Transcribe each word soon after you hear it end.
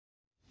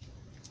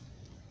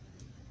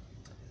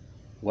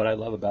What I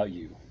Love About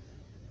You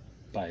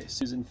by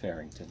Susan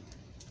Farrington.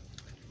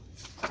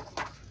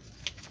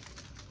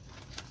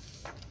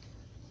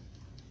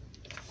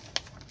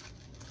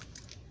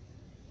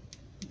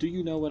 Do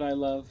you know what I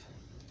love?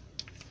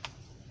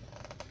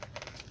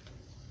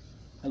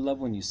 I love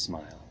when you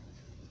smile.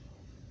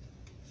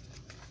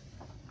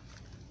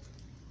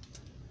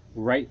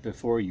 Right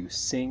before you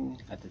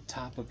sing at the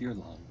top of your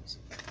lungs.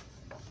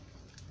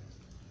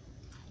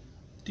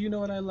 Do you know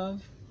what I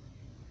love?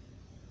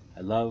 I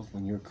love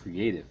when you're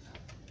creative.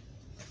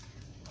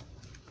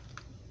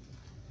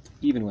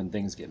 Even when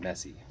things get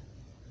messy.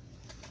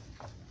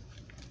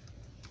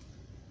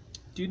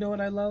 Do you know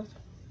what I love?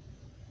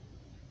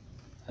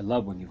 I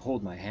love when you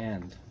hold my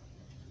hand.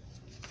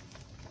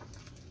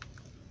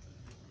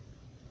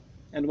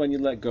 And when you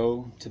let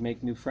go to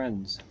make new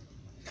friends.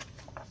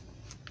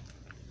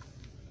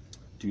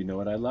 Do you know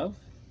what I love?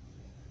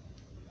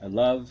 I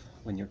love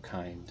when you're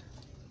kind.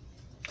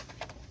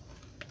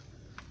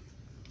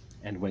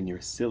 And when you're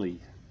silly.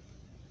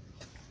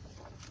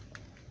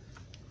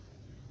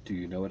 Do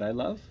you know what I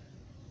love?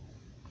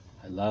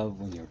 I love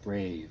when you're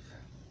brave.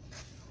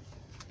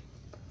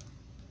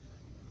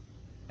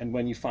 And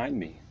when you find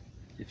me,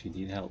 if you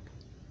need help.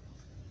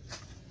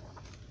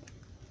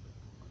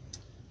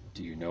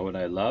 Do you know what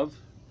I love?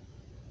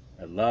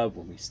 I love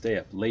when we stay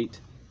up late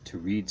to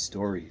read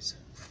stories.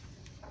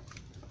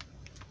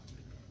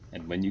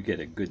 And when you get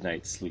a good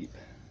night's sleep.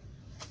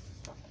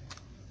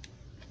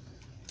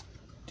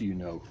 Do you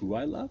know who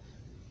I love?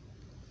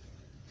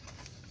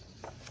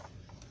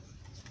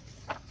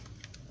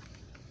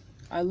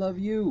 I love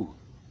you.